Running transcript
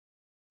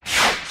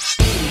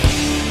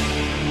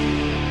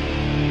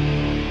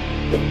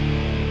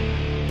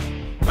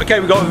Okay,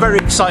 we've got a very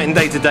exciting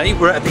day today.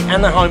 We're at the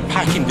Anaheim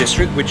Packing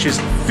District, which is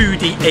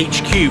Foodie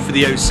HQ for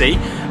the OC,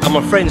 and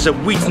my friends at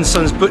Wheat &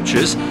 Sons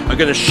Butchers are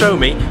going to show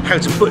me how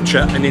to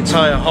butcher an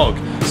entire hog.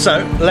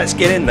 So let's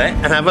get in there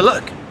and have a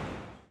look.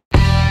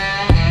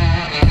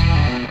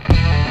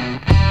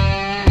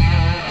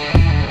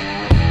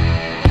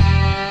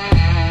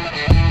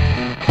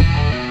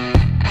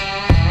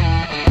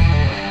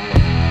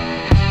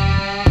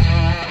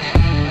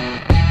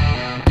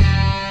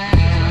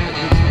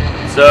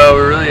 So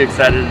we're really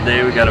excited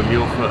today. We got a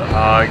Mulefoot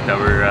Hog that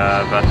we're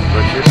about to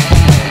butcher.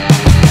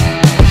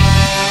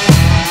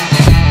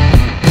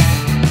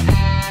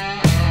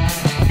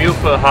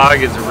 Mulefoot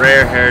Hog is a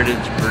rare heritage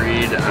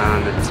breed.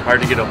 It's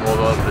hard to get a hold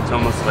of. It's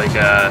almost like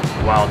a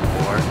wild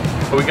boar.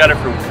 We got it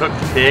from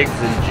Cooked Pigs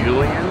in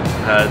Julian.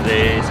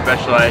 They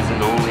specialize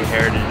in only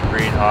heritage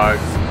breed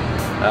hogs.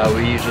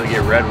 We usually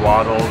get red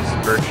wattles,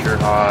 Berkshire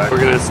hog. We're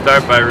going to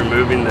start by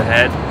removing the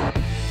head.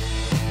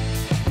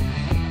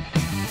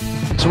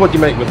 So what do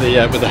you make with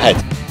the head?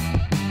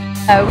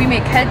 We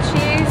make head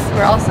cheese.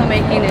 We're also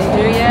making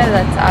andouille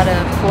that's out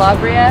of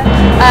Calabria.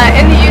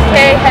 In the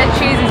UK, head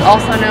cheese is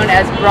also known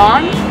as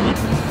brawn.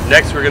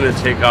 Next we're going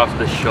to take off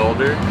the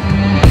shoulder.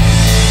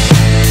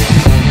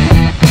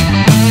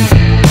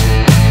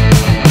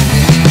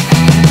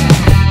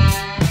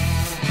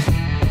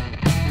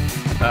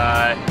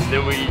 And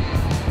then we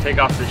take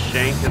off the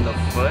shank and the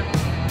foot.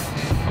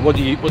 And what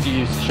do you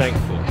use the shank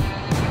for?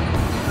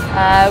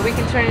 We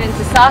can turn it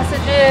into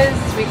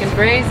sausages, we can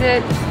braise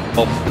it.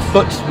 Oh, the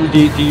foot, do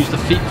you use the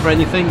feet for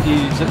anything? Do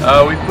you use it?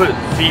 We put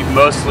feet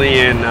mostly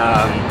in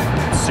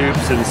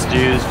soups and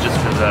stews just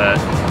for the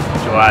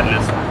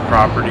gelatinous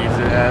properties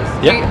it has.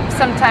 Yep. We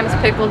sometimes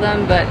pickle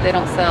them, but they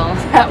don't sell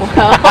that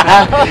well.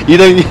 You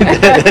don't need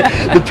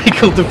the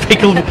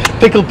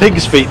pickled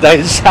pig's feet,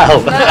 don't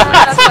sell. No,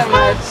 not so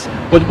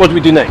much. What do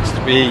we do next?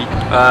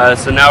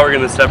 So now we're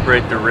going to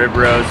separate the rib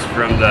roast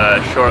from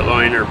the short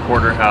loin or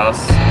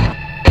porterhouse.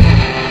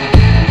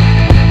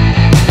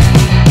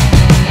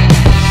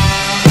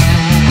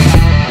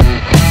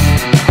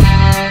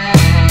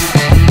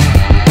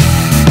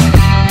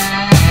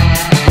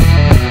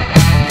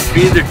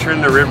 We either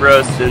turn the rib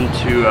roast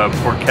into a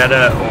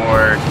porchetta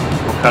or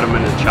we'll cut them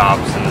into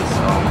chops in this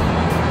home.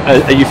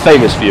 Are you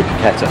famous for your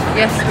porchetta?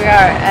 Yes, we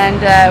are.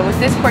 And with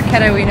this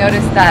porchetta, we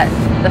noticed that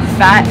the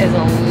fat is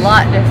a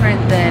lot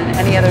different than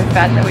any other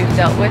fat that we've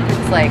dealt with.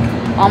 It's like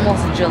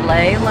almost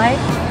gelée-like,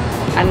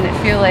 and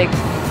I feel like,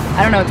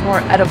 I don't know, it's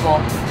more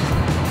edible.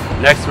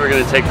 Next, we're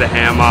going to take the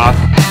ham off.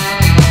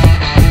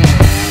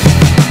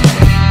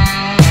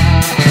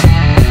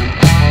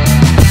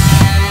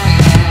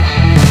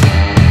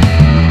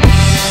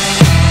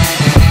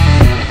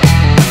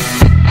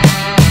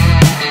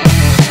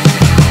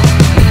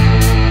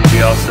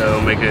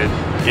 Make an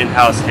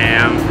in-house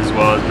ham as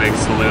well as make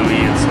salumi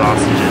and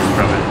sausages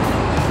from it.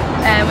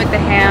 And with the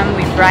ham,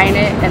 we brine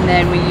it and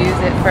then we use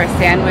it for a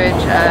sandwich,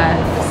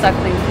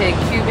 suckling pig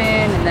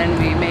Cuban, and then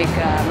we make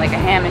like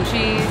a ham and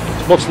cheese.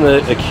 What's in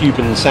a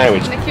Cuban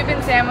sandwich? In the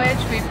Cuban sandwich,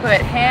 we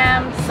put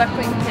ham,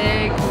 suckling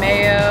pig,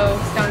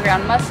 mayo, stone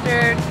ground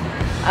mustard,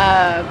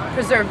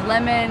 preserved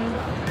lemon,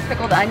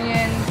 pickled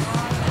onions,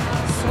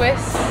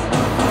 Swiss,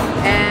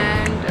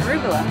 and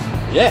arugula.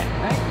 Yeah.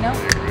 Right? No?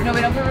 No,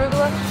 we don't put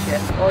arugula?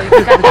 Shit. Well, you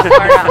can cut that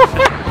part out.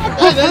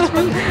 Oh, that's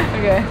brilliant.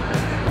 Okay.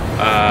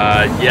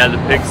 Yeah, the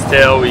pig's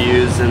tail we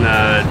use in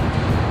a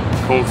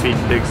confit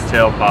pig's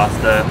tail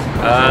pasta.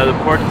 The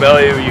pork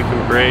belly you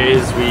can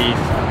braise. We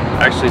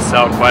actually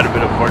sell quite a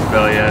bit of pork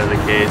belly out of the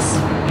case.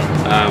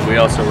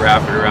 We also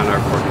wrap it around our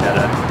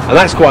porchetta. And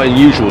that's quite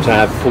unusual to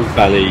have pork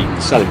belly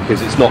selling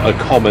because it's not a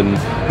common,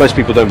 most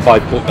people don't buy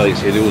pork bellies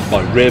here, they always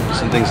buy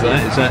ribs and things like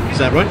that. Is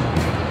that right?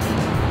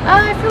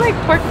 I feel like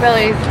pork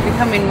belly is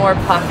becoming more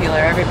popular.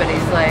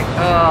 Everybody's like,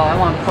 oh, I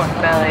want pork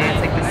belly.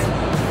 It's like this,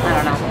 I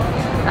don't know,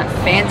 not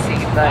fancy,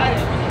 but...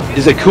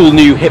 It's a cool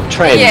new hip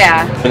trend.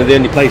 Yeah. One of the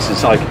only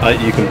places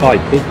you can buy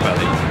pork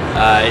belly.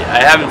 I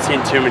haven't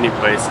seen too many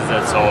places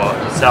that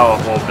sell a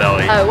whole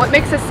belly. What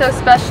makes us so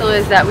special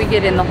is that we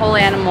get in the whole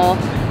animal,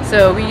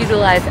 so we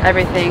utilize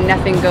everything.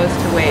 Nothing goes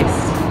to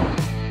waste.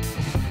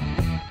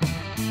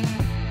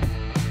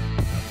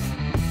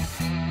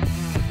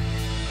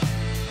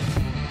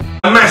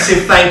 A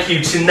massive thank you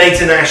to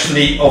Nate and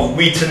Ashley of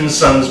Wheat &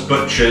 Sons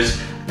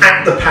Butchers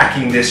at the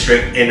Packing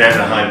District in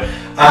Anaheim.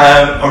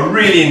 I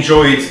really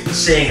enjoyed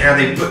seeing how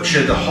they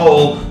butchered the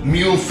whole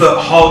Mulefoot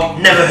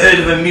Hog. Never heard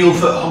of a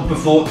Mulefoot Hog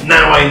before,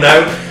 now I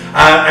know.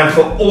 And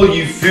for all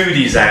you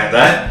foodies out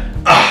there,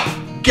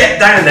 get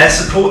down there,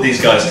 support these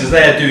guys because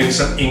they are doing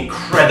some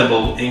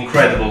incredible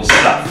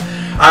stuff.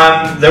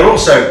 They're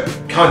also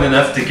kind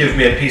enough to give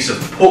me a piece of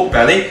pork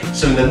belly,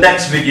 so in the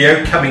next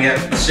video coming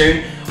up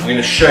soon, I'm going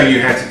to show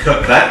you how to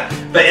cook that.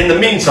 But in the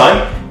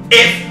meantime,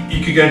 if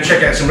you could go and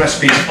check out some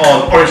recipes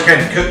on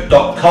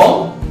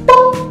orangecountycook.com,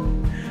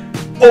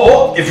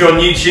 or if you're on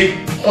YouTube,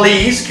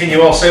 please can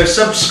you also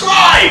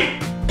subscribe?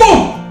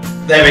 Boom!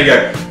 There we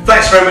go.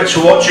 Thanks very much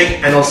for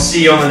watching, and I'll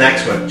see you on the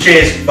next one.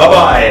 Cheers, bye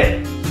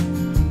bye.